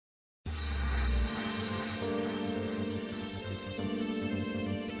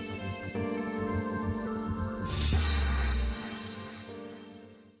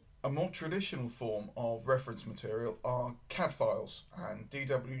more traditional form of reference material are CAD files, and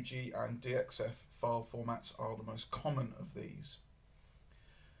DWG and DXF file formats are the most common of these.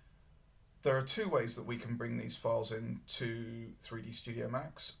 There are two ways that we can bring these files into 3D Studio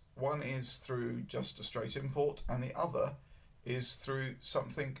Max. One is through just a straight import, and the other is through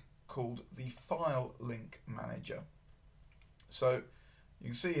something called the File Link Manager. So you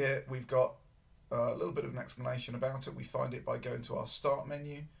can see here we've got a little bit of an explanation about it. We find it by going to our Start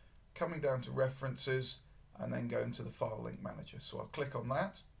menu, coming down to References, and then going to the File Link Manager. So I'll click on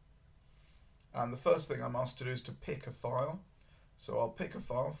that, and the first thing I'm asked to do is to pick a file. So I'll pick a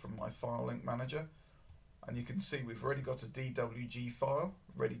file from my File Link Manager, and you can see we've already got a DWG file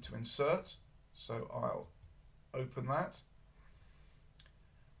ready to insert. So I'll open that,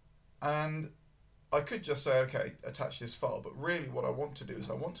 and I could just say, okay, attach this file, but really what I want to do is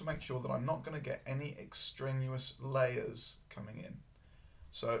I want to make sure that I'm not going to get any extraneous layers coming in.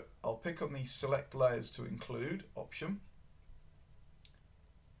 So I'll pick on the Select Layers to Include option,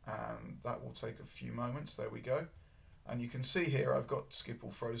 and that will take a few moments. There we go. And you can see here I've got Skip All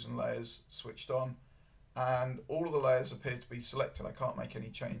Frozen Layers switched on, and all of the layers appear to be selected. I can't make any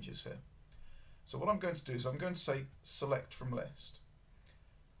changes here. So what I'm going to do is I'm going to say Select from List.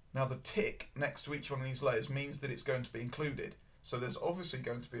 Now the tick next to each one of these layers means that it's going to be included. So there's obviously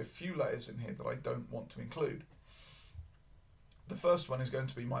going to be a few layers in here that I don't want to include. The first one is going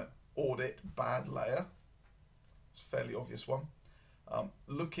to be my Audit Bad layer. It's a fairly obvious one.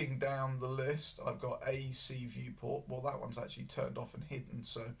 Looking down the list, I've got AC Viewport. Well, that one's actually turned off and hidden,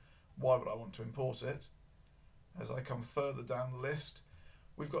 so why would I want to import it? As I come further down the list,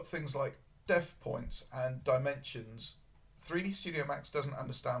 we've got things like def points and dimensions. 3D Studio Max doesn't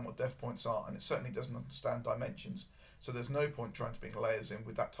understand what def points are, and it certainly doesn't understand dimensions, so there's no point trying to bring layers in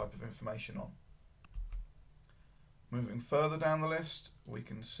with that type of information on. Moving further down the list, we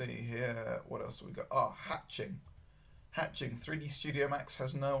can see here, what else have we got? Hatching. Hatching. 3D Studio Max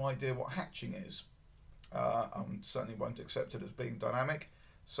has no idea what hatching is. Certainly won't accept it as being dynamic,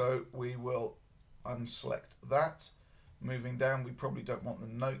 so we will unselect that. Moving down, we probably don't want the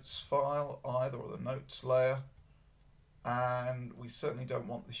notes file either, or the notes layer, and we certainly don't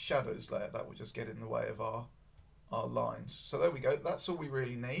want the shadows layer. That will just get in the way of our lines. So there we go, that's all we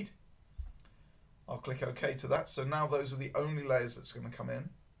really need. I'll click OK to that. So now those are the only layers that's going to come in.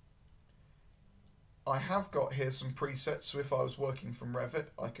 I have got here some presets, so if I was working from Revit,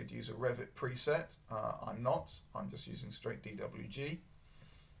 I could use a Revit preset. I'm not, I'm just using straight DWG.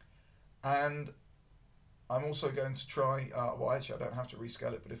 And I'm also going to try, well actually I don't have to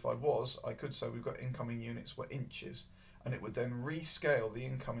rescale it, but if I was, I could say we've got incoming units were inches, and it would then rescale the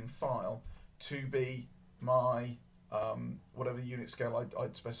incoming file to be my whatever unit scale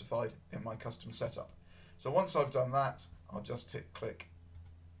I'd specified in my custom setup. So once I've done that, I'll just click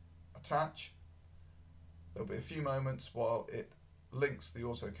Attach. There'll be a few moments while it links the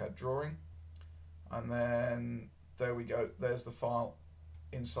AutoCAD drawing, and then there we go, there's the file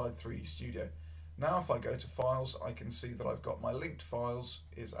inside 3D Studio. Now if I go to Files, I can see that I've got my linked files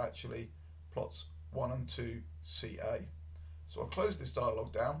is actually plots 1 and 2 CA. So I'll close this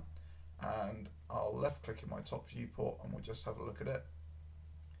dialog down, and I'll left click in my top viewport, and we'll just have a look at it.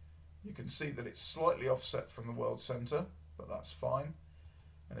 You can see that it's slightly offset from the world center, but that's fine.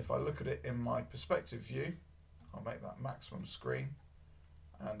 And if I look at it in my perspective view, I'll make that maximum screen,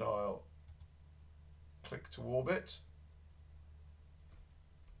 and I'll click to orbit.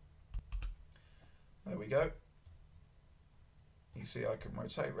 There we go. You see I can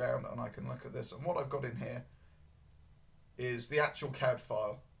rotate round and I can look at this, and what I've got in here is the actual CAD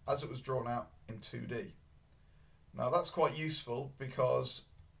file as it was drawn out in 2D. Now that's quite useful, because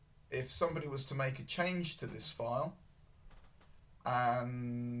if somebody was to make a change to this file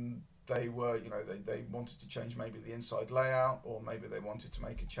and they were, you know, they wanted to change maybe the inside layout, or maybe they wanted to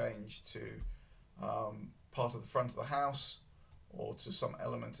make a change to part of the front of the house, or to some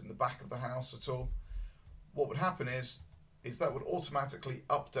element in the back of the house at all, what would happen is that would automatically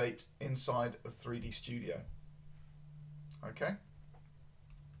update inside of 3D Studio. Okay.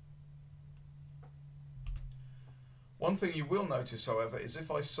 One thing you will notice, however, is if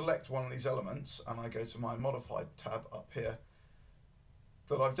I select one of these elements and I go to my Modified tab up here,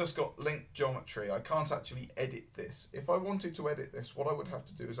 that I've just got linked geometry. I can't actually edit this. If I wanted to edit this, what I would have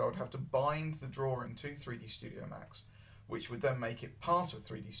to do is I would have to bind the drawing to 3D Studio Max, which would then make it part of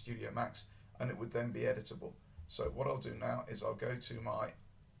 3D Studio Max, and it would then be editable. So what I'll do now is I'll go to my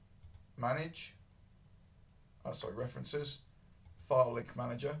References, File Link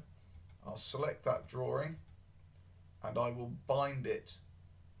Manager. I'll select that drawing, and I will bind it.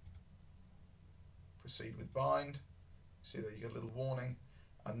 Proceed with bind. See that you get a little warning,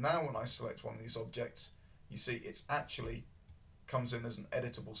 And now when I select one of these objects, you see it's actually comes in as an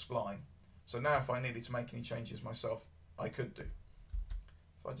editable spline. So now if I needed to make any changes myself, I could do.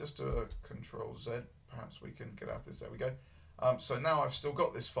 If I just do a Control Z, perhaps we can get out of this. There we go. So now I've still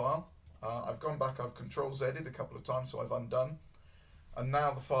got this file. I've gone back, I've Control Z'd a couple of times, so I've undone. And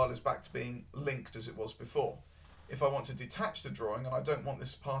now the file is back to being linked as it was before. If I want to detach the drawing and I don't want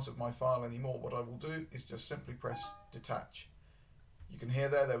this part of my file anymore, what I will do is just simply press detach. You can hear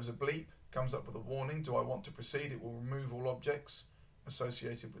there was a bleep, comes up with a warning. Do I want to proceed? It will remove all objects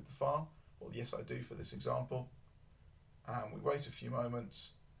associated with the file. Well, yes, I do for this example. And we wait a few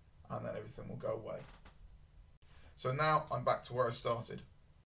moments and then everything will go away. So now I'm back to where I started.